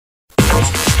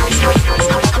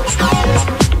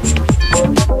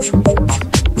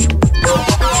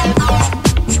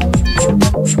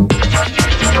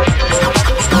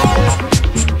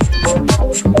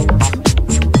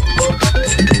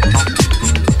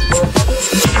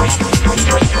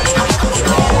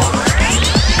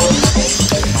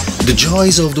The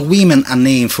Joys of the Women, a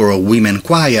name for a women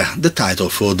choir, the title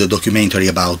for the documentary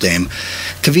about them.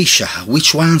 Kavisha,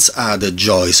 which ones are the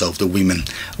joys of the women?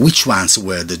 Which ones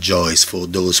were the joys for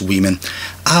those women?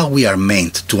 How we are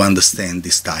meant to understand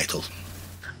this title?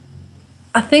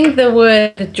 I think the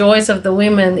word "the joys of the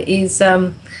women" is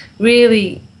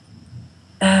really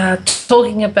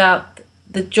talking about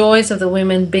the joys of the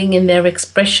women being in their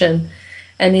expression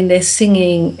and in their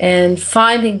singing and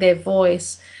finding their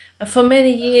voice. For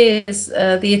many years,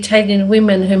 the Italian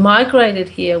women who migrated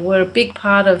here were a big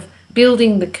part of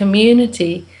building the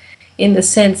community, in the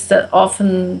sense that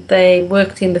often they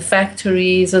worked in the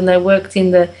factories and they worked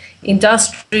in the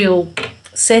industrial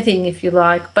setting, if you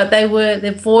like, but their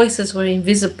voices were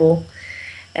invisible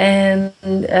and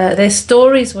their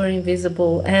stories were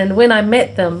invisible. And when I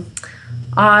met them,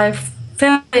 I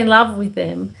fell in love with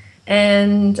them,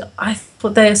 and I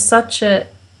thought they are such a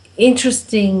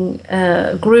interesting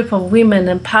group of women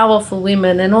and powerful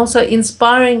women, and also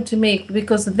inspiring to me,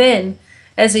 because then,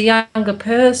 as a younger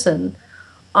person,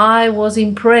 I was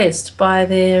impressed by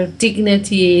their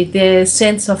dignity, their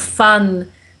sense of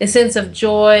fun, their sense of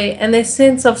joy, and their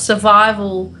sense of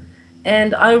survival.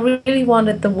 And I really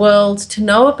wanted the world to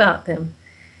know about them.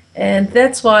 And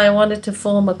that's why I wanted to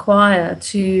form a choir,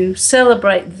 to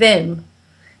celebrate them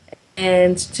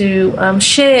and to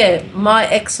share my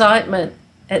excitement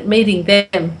at meeting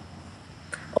them.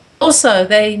 Also,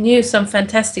 they knew some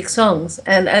fantastic songs,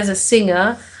 and as a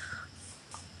singer,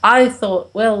 I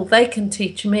thought, well, they can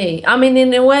teach me. I mean,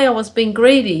 in a way, I was being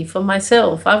greedy for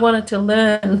myself. I wanted to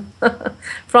learn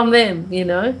from them, you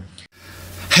know.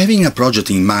 Having a project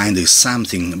in mind is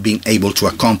something, being able to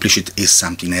accomplish it is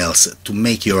something else. To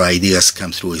make your ideas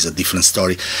come through is a different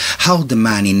story. How the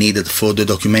money needed for the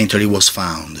documentary was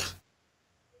found?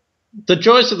 The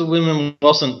Joys of the Women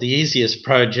wasn't the easiest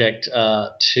project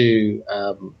to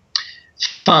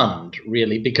fund,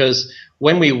 really, because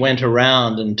when we went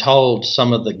around and told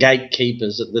some of the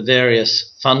gatekeepers at the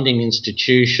various funding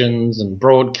institutions and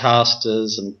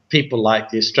broadcasters and people like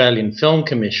the Australian Film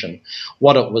Commission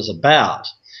what it was about,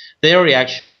 their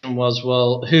reaction was,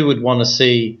 well, who would want to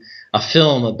see a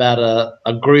film about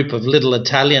a group of little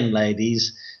Italian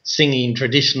ladies singing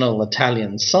traditional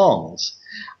Italian songs?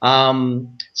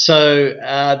 So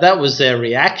that was their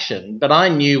reaction, but I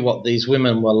knew what these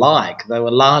women were like. They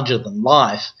were larger than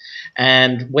life,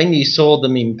 and when you saw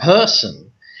them in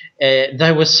person,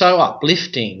 they were so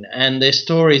uplifting and their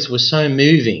stories were so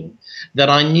moving that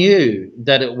I knew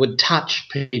that it would touch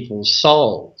people's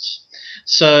souls.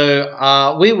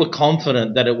 So we were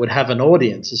confident that it would have an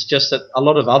audience. It's just that a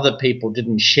lot of other people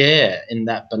didn't share in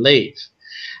that belief.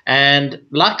 And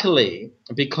luckily,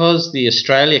 because the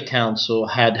Australia Council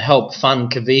had helped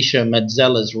fund Kavisha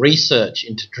Mazzella's research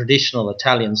into traditional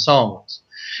Italian songs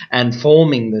and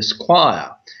forming this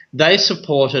choir, they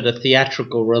supported a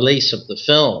theatrical release of the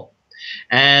film.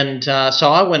 And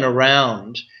so I went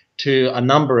around to a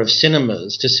number of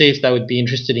cinemas to see if they would be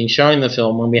interested in showing the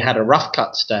film when we had a rough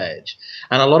cut stage.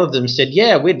 And a lot of them said,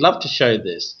 yeah, we'd love to show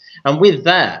this. And with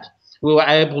that, we were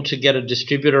able to get a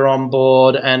distributor on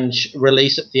board and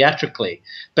release it theatrically.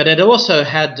 But it also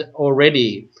had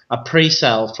already a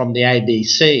pre-sale from the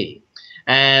ABC,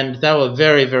 and they were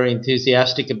very, very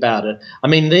enthusiastic about it. I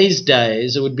mean, these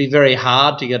days it would be very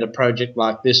hard to get a project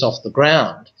like this off the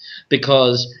ground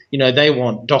because, you know, they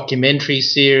want documentary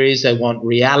series, they want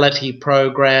reality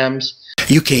programs.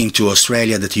 You came to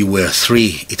Australia that you were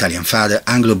 3, Italian father,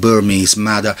 Anglo-Burmese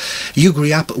mother. You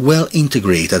grew up well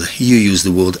integrated, you used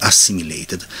the word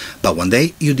assimilated. But one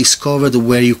day you discovered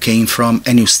where you came from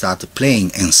and you started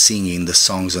playing and singing the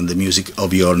songs and the music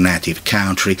of your native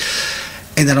country.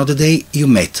 And another day you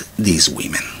met these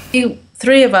women.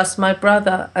 3 of us, my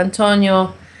brother,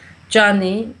 Antonio,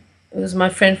 Gianni, who was my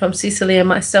friend from Sicily, and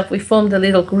myself, we formed a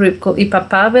little group called I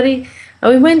Papaveri,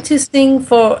 and we went to sing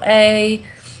for a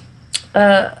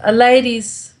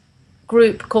ladies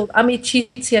group called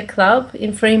Amicizia Club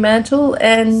in Fremantle,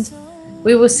 and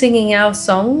we were singing our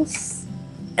songs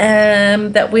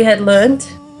that we had learned,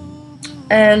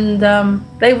 and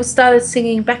they started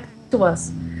singing back to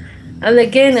us. And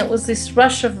again, it was this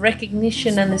rush of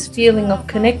recognition and this feeling of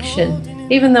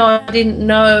connection. Even though I didn't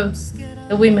know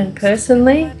the women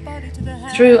personally,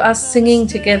 through us singing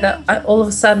together, all of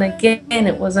a sudden again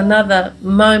it was another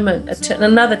moment,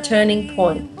 another turning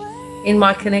point in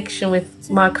my connection with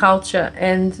my culture,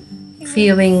 and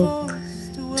feeling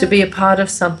to be a part of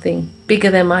something bigger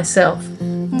than myself.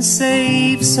 And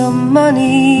save some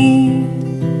money.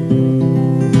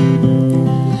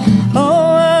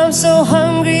 Oh, I'm so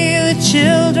hungry. The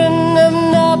children of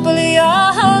Napoli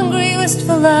are hungry,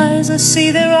 wistful eyes. I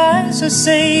see their eyes. I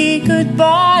say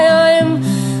goodbye. I am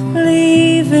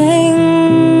leaving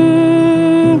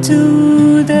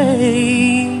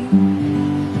today.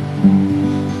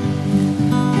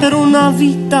 Per una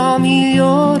vita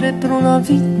migliore, per una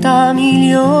vita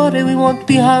migliore. We won't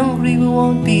be hungry, we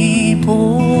won't be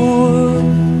poor.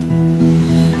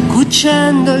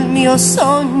 Cucendo il mio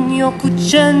sogno,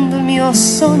 cucendo il mio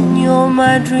sogno.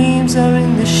 My dreams are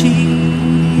in the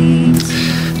sheets.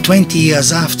 20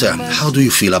 years after, how do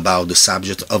you feel about the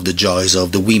subject of the joys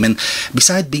of the women?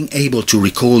 Besides being able to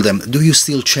recall them, do you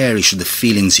still cherish the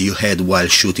feelings you had while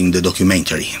shooting the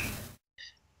documentary?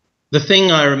 The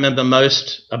thing I remember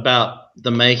most about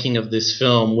the making of this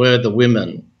film were the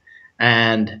women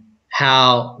and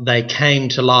how they came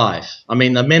to life. I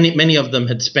mean, many of them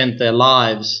had spent their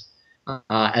lives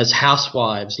as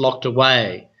housewives, locked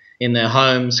away in their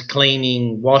homes,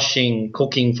 cleaning, washing,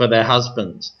 cooking for their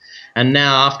husbands. And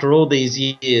now, after all these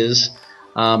years,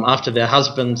 after their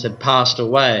husbands had passed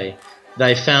away,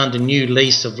 they found a new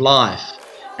lease of life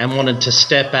and wanted to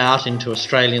step out into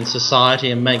Australian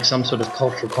society and make some sort of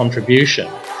cultural contribution.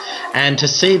 And to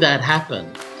see that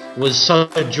happen was so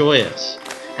joyous.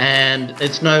 And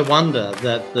it's no wonder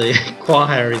that the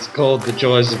choir is called The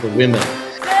Joys of the Women.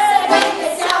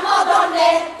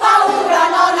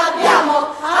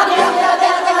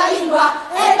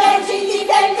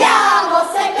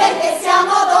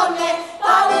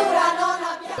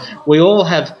 We all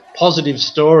have positive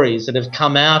stories that have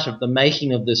come out of the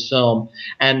making of this film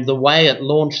and the way it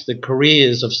launched the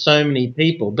careers of so many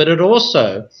people, but it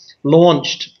also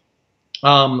launched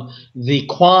the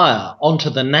choir onto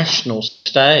the national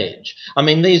stage. I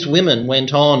mean, these women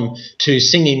went on to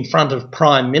sing in front of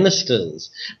prime ministers.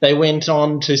 They went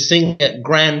on to sing at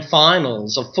grand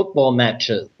finals of football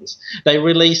matches. They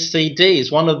released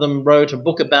CDs. One of them wrote a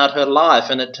book about her life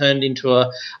and it turned into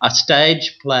a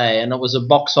stage play and it was a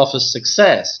box office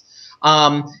success.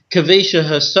 Kavisha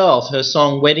herself, her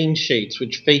song Wedding Sheets,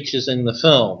 which features in the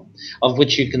film, of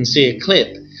which you can see a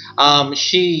clip,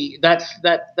 that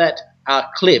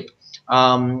clip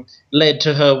led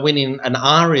to her winning an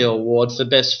ARIA award for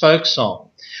Best Folk Song.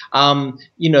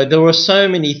 You know, there were so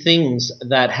many things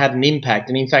that had an impact.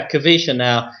 And in fact, Kavisha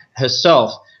now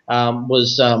herself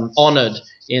was honoured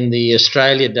in the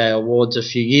Australia Day Awards a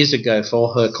few years ago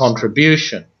for her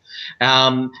contribution.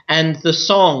 And the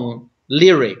song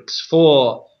lyrics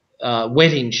for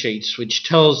Wedding Sheets, which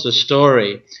tells the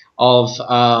story of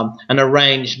an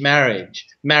arranged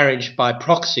marriage by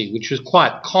proxy, which was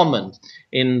quite common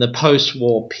in the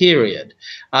post-war period.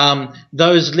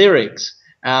 Those lyrics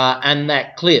and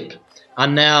that clip are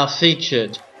now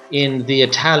featured in the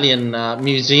Italian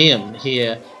museum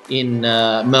here in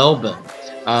Melbourne,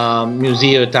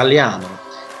 Museo Italiano.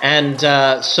 And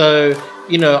so,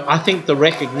 you know, I think the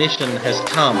recognition has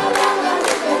come.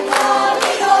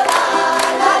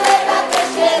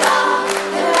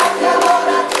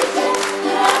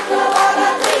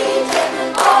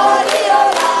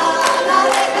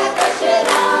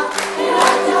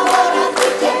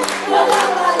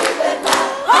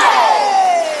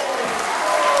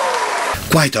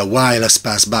 Quite a while has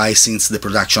passed by since the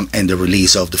production and the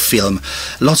release of the film.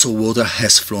 Lots of water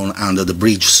has flown under the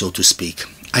bridge, so to speak.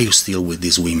 Are you still with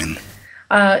these women?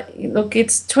 Look,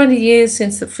 it's 20 years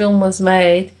since the film was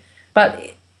made,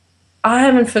 but I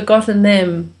haven't forgotten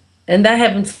them and they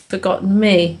haven't forgotten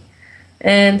me.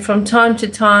 And from time to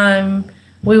time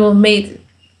we will meet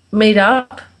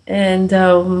up and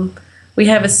we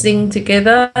have a sing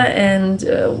together and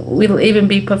we'll even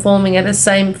be performing at the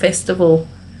same festival.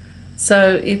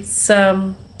 So it's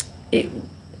it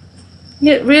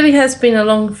really has been a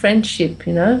long friendship,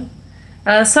 you know.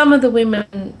 Some of the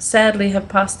women sadly have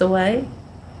passed away,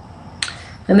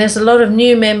 and there's a lot of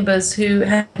new members who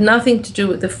have nothing to do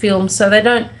with the film, so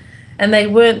they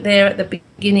weren't there at the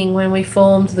beginning when we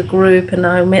formed the group, and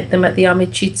I met them at the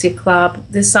Amicizia Club.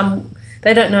 They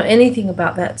don't know anything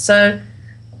about that. So,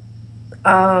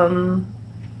 and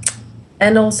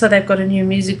also they've got a new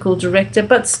musical director,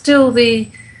 but still the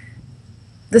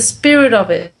spirit of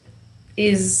it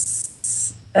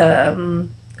is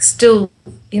still,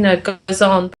 you know, goes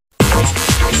on.